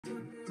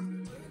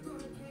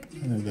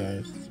Hello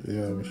guys,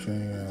 today I'll be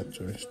showing you how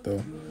to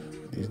install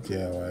this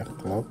DIY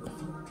clock,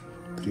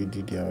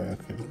 3D DIY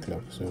acrylic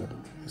clock. So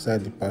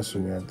inside the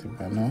parcel we have the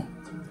banner,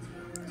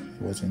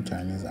 both in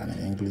Chinese and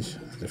in English,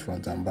 the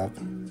front and back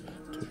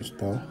to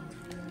install.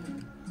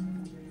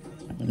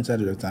 Inside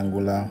the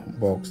rectangular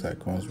box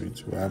that comes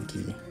with, we have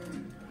the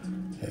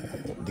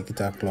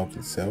digital clock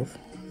itself.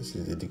 This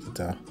is the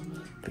digital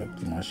clock,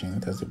 the machine.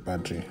 It has the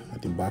battery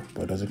at the back,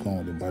 but it doesn't come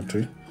with the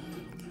battery.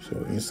 So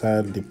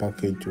inside the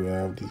package we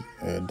have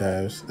the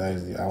dials, that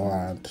is the hour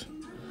hand,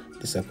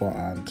 the second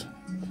hand,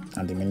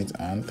 and the minute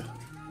hand.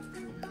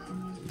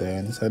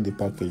 Then inside the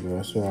package we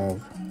also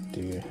have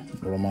the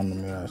Roman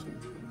numerals,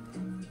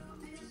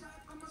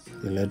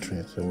 the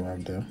lettering. So we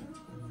have them.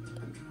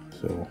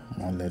 So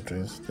more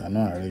letterings. They are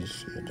not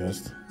arranged, they're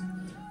just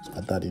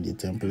scattered in the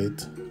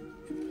template.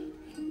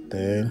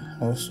 Then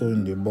also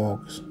in the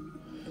box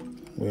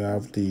we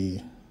have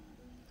the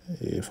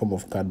form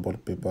of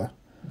cardboard paper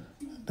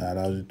that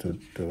allows you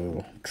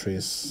to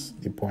trace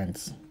the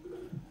points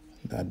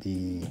that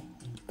the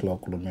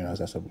clock numerals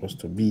are supposed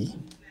to be.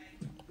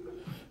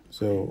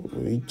 So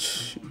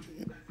each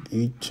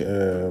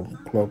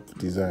clock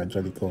design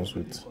actually comes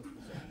with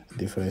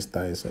different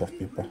styles of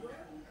paper,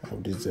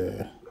 of this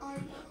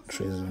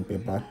tracing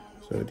paper.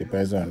 So it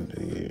depends on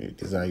the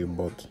design you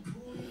bought.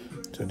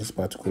 So this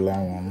particular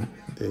one,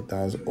 it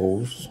has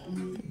holes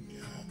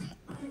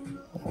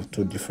of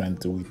two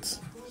different widths.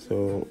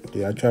 So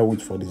the actual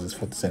width for this is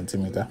 40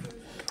 centimeter.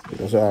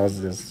 It also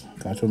has this, you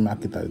can also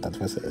mark it at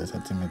 35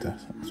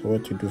 centimeters. So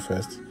what you do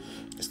first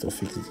is to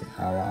fix the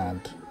hour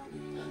hand,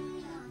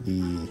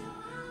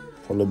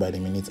 followed by the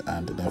minute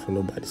hand, then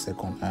followed by the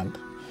second hand.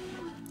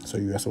 So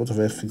you are supposed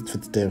to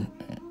fit them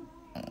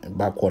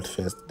backward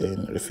first,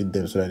 then refit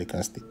them so that they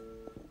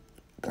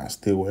can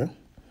stay well.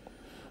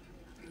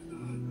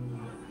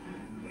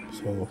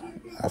 So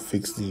I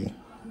fix the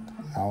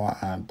hour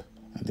hand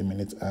and the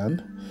minute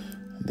hand.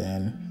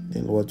 Then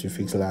what you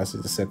fix last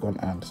is the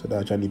second hand, so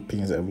that actually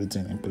pins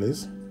everything in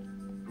place.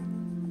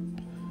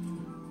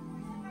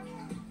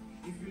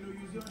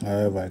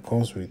 However, it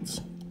comes with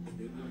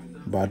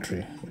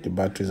battery. The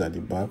batteries at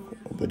the back,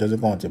 but it doesn't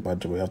come with a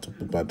battery. We have to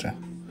put battery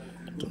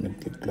to make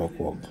the clock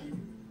work.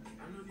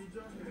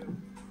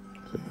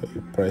 So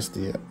you press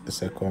the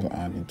second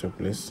hand into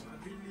place,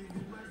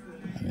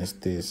 and it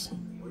stays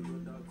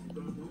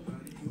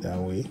that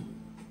way.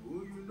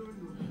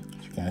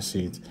 You can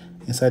see it.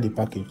 Inside the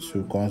package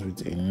too comes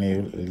with a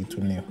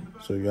little nail.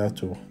 So you have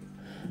to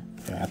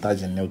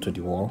attach a nail to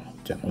the wall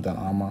with an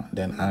hammer,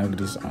 then hang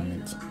this on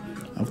it.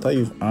 After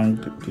you've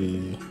hanged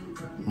the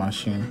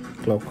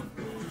clock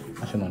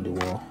machine on the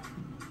wall,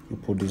 you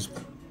put this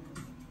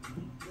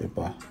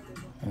paper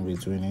in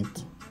between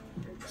it,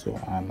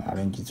 and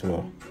arrange it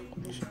well.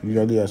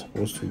 Usually you're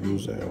supposed to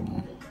use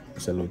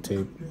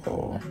sellotape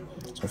or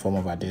some form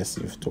of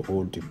adhesive to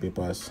hold the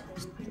papers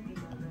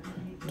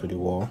to the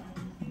wall.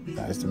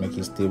 That is to make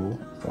it stable,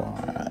 but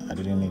I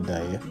didn't need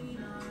that here,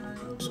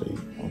 so you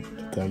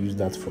can use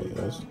that for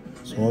yours.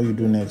 So what you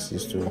do next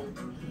is to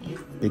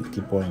pick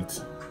the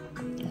point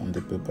on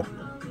the paper.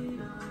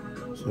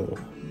 So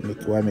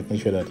while making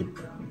sure that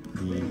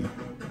the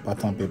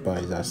pattern paper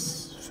is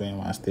as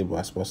firm and stable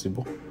as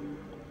possible.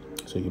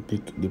 So you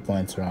pick the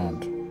points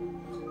around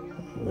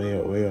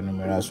where your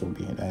numerals will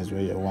be. That is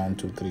where your 1,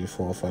 2, 3,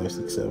 4, 5,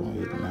 6,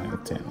 7, 8,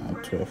 9, 10,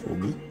 and 12 will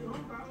be.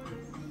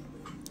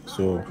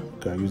 So you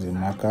can use a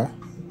marker,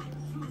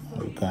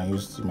 or you can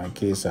use, in my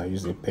case I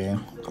use a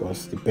pen,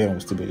 because the pen will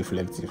still be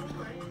reflective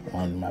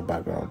on my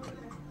background.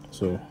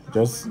 So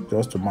just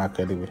to mark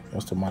anyway,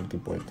 just to mark the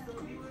point.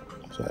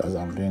 So as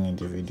I'm doing in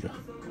the video,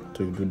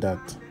 so you do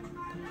that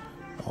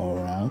all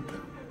around.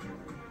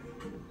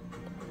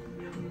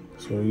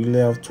 So you really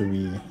have to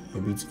be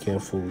a bit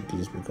careful with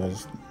this,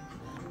 because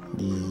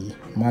the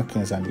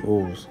markings and the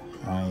holes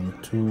are in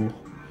two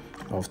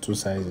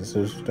sizes,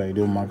 so that you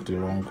don't mark the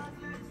wrong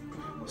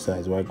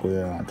size while going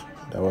around.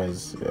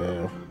 Otherwise,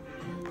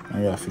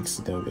 when you are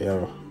fixing, there will be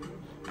error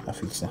at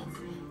fixing.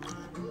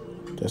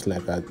 Just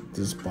like at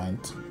this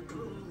point,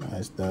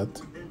 as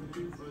that.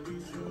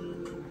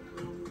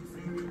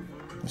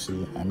 You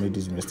see, I made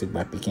this mistake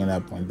by picking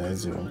that point. That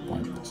is the wrong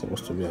point. It's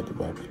supposed to be at the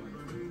back.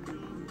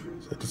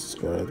 So this is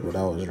correct, but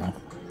that was wrong.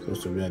 It's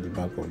supposed to be at the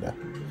back of that.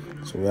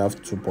 So we have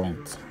 2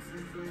 points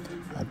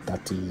at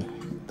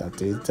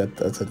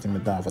 38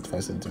 centimeter and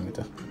 45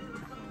 centimeter.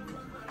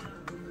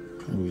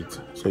 Wait,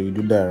 so you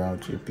do that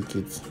around, you pick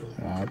it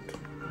around.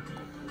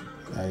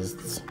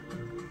 That's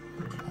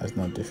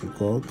not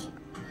difficult.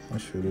 It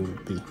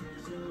should be.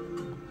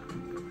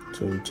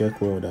 So you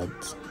check well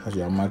that as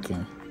you are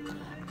marking,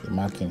 the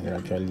marking is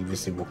actually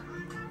visible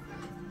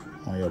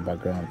on your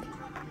background.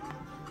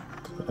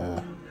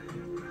 So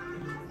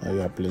while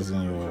you are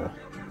placing your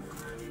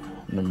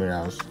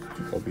numerals,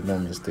 there will be no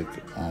mistake,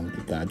 and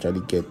you can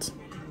actually get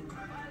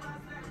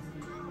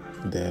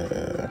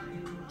the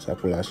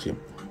circular shape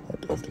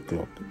of the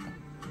clock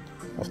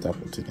after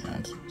putting it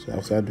on. So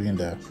after doing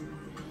that,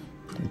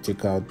 you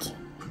take out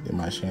the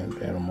machine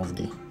and remove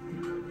the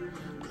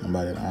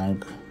number, then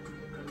hang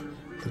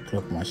the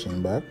clock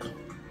machine back.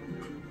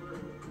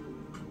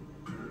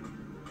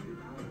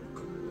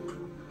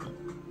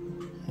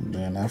 And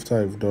then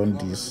after you've done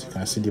this, you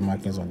can see the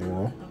markings on the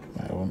wall.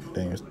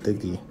 Then you take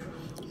the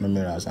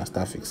numerals and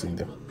start fixing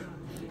them.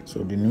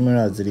 So the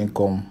numerals didn't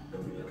come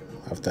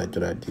after each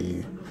other,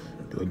 they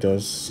were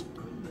just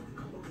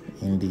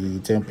in the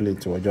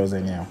template or just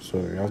anyhow. So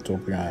you have to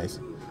open your eyes.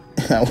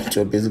 And with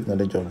your basic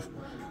knowledge of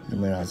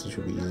numerals, it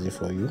should be easy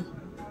for you.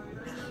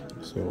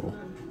 So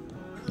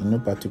in no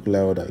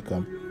particular order, you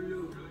can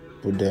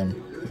put them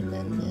in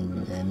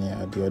any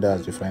of the order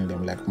as you find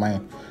them. Like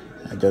mine,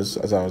 as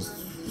I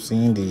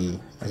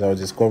was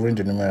discovering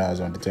the numerals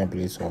on the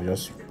template, so I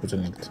was just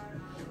putting it.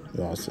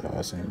 I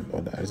was in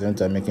order. At the same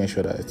time, making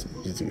sure that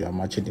you are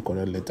matching the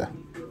correct letter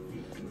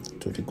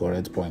to the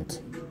correct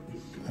point,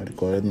 or the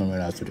correct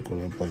numerals to the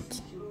correct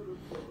point.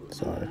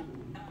 Sorry.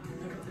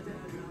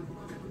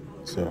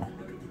 So,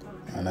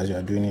 and as you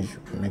are doing it,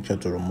 make sure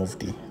to remove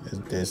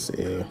there's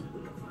a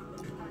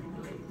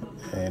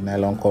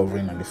nylon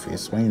covering on the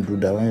face. When you do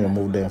that, when you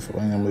remove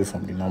it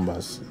from the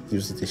numbers, it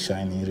gives it a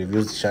shiny,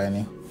 reveals the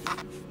shiny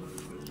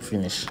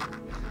finish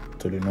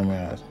to the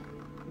numerals.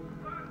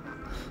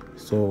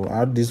 So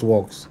how this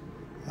works,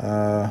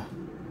 at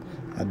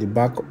the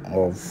back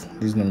of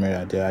this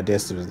numeral there are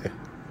adhesives there.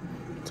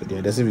 So the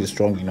adhesive is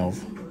strong enough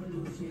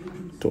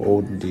to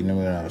hold the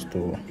numerals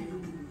to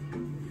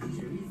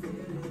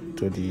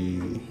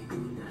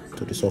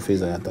the surface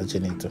that I'm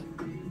attaching it to.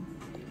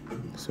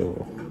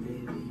 So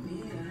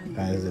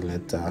that is the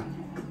letter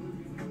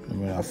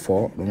numeral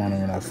 4, Roman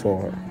numeral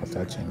 4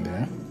 attaching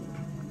there.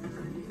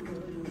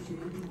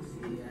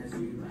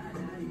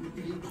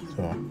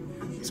 So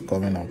it's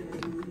coming up.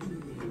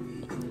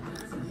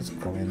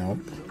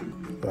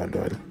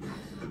 Gradually.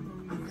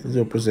 This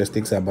whole process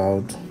takes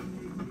about,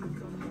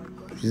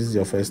 if this is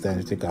your first time,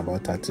 it takes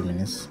about 30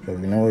 minutes. But if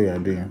you know what you are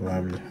doing,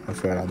 probably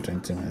after around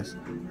 20 minutes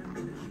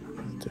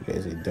to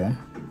get it done.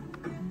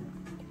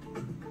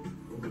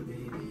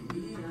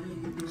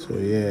 So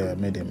yeah, I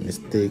made a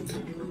mistake,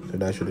 so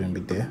that shouldn't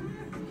be there.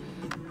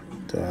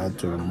 So I had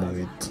to remove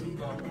it.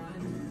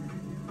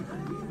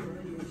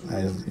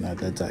 As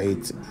letter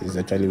 8 is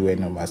actually where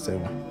number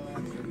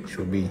 7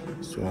 should be.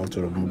 So I have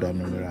to remove that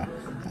numeral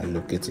and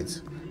locate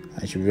it.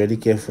 I should be very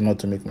careful not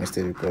to make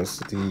mistake,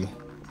 because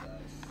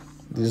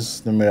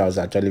this numeral is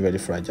actually very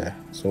fragile.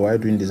 So while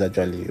doing this,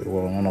 actually,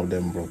 one of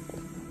them broke.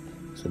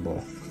 So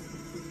but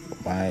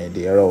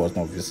the error was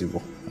not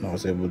visible, and I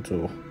was able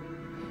to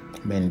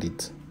mend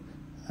it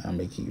and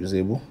make it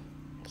usable.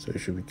 So you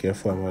should be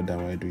careful about that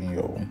while doing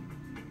your own.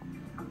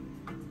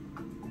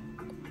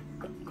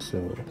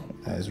 So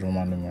that is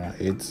Roman numeral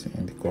 8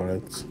 in the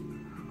correct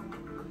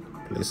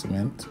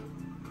placement.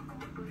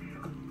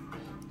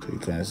 So you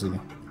can see.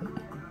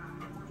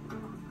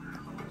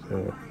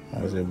 So I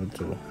was able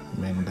to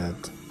mend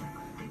that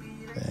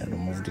and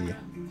remove the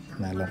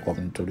nylon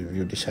covering to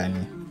reveal the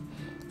shiny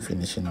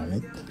finishing on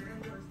it.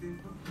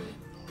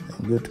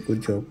 And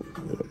good job.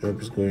 Your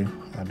job is going.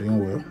 You're doing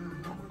well.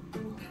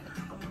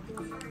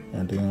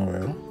 You're doing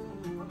well.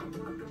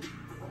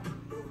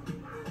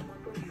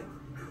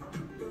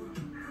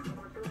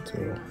 So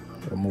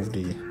remove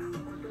the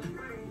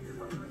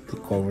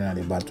covering at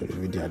the back to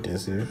reveal the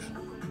adhesive.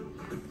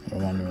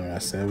 Roman numeral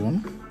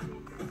 7.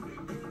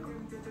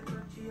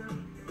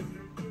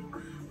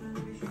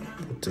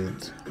 Put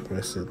it,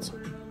 press it,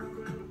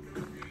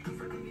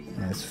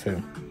 and it's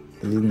firm.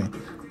 Believe me,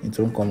 it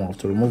won't come off.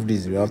 To remove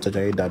this, you have to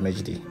actually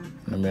damage the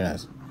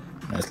numerals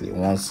nicely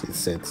once it's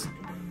set.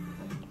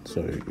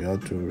 So you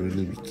have to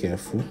really be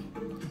careful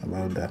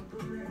about that.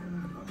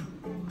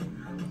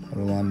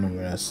 Roman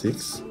numeral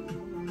 6.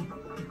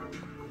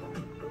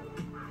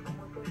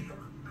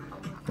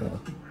 So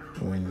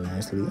going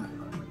nicely.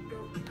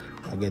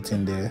 I get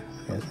in there.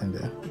 So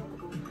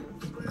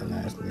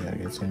nicely, I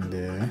get in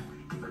there.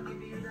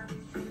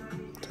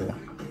 So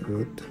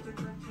good.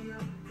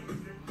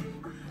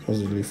 It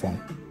was really fun.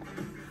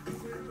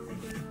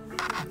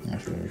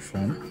 That's really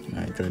fun.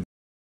 I enjoyed it.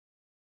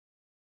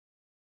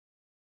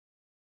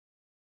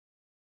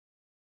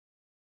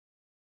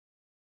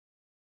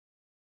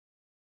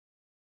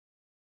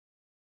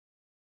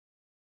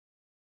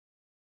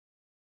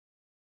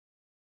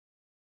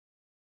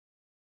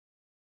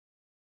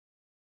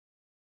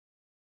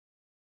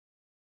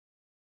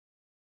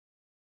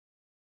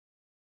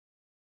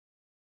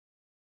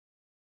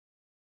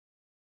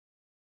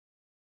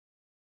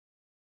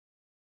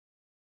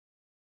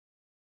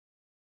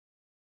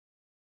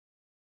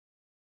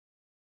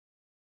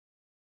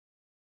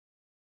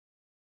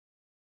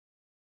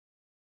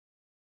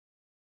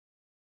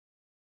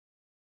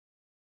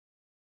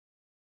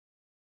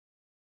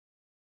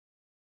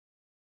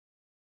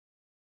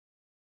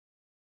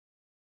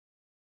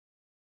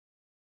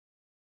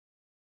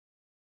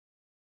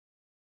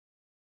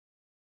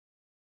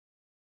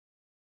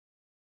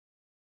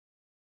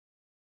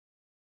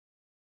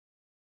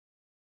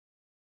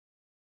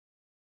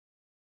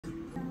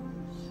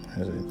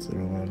 It's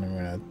Roman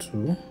numeral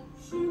 2.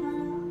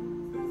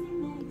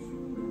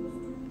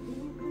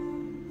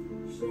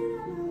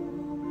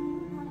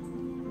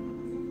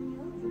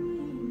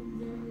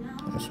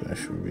 This one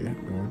should be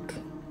good.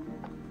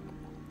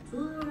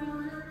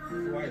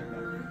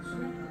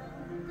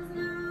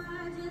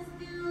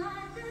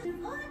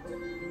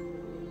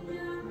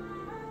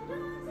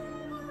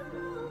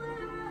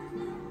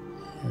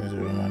 Here's a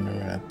Roman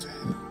numeral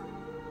 10.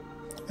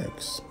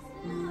 X.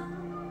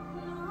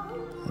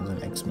 There's an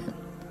X-Men.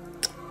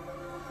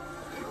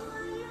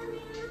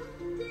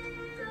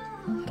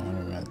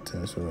 Numeral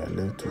 10, so I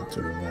left it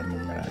to Roman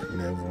numeral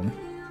 11.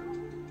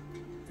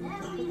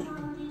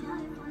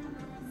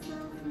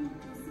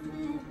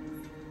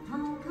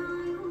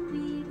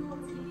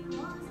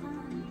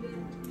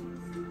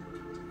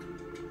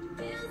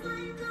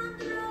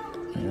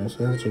 You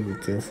also have to be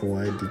careful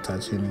while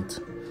detaching it,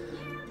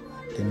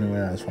 the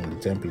numerals from the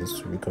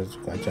templates, because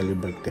you can actually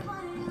break them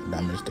or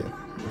damage them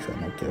if you're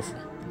not careful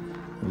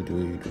with the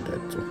way you do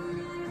that too.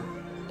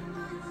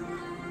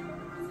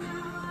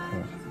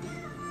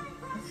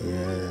 So,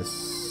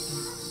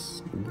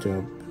 yes, good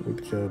job,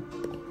 good job,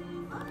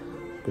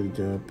 good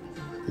job.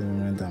 The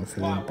moment I'm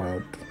feeling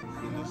proud.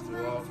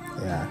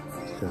 Yeah,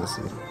 just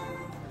see,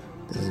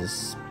 this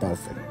is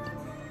perfect,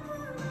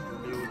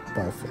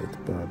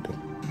 proud.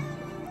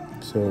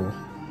 So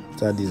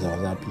after this, I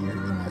was happy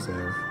feeling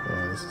myself.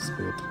 This is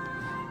good.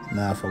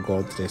 Now I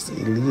forgot there's a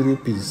little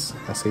piece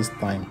that says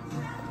time,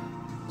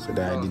 so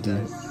that I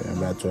didn't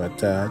remember to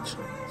attach.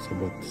 So,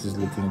 but this is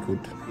looking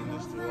good.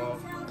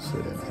 So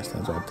then I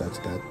start to attach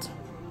that.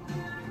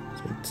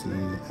 So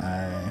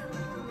T-I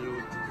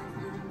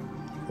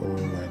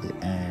followed by the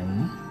M,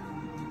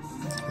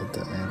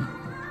 letter M.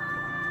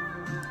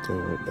 So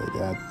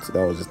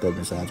that was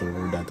disturbing, so I had to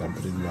remove that and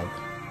put it back.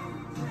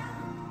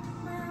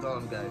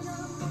 Done, guys.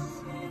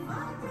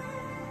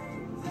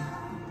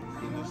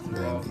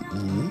 Then the E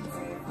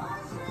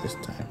this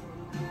time,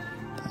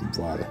 and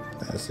voila,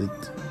 that's it.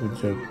 Good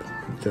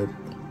job,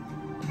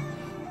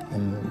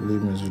 and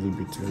leave is really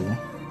beautiful.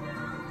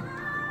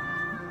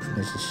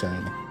 Finish is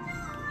shiny.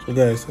 So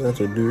guys, that's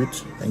how to do it.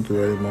 Thank you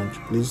very much.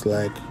 Please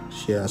like,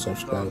 share,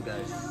 subscribe to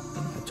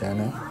my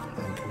channel.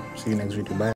 Thank you. See you next video. Bye.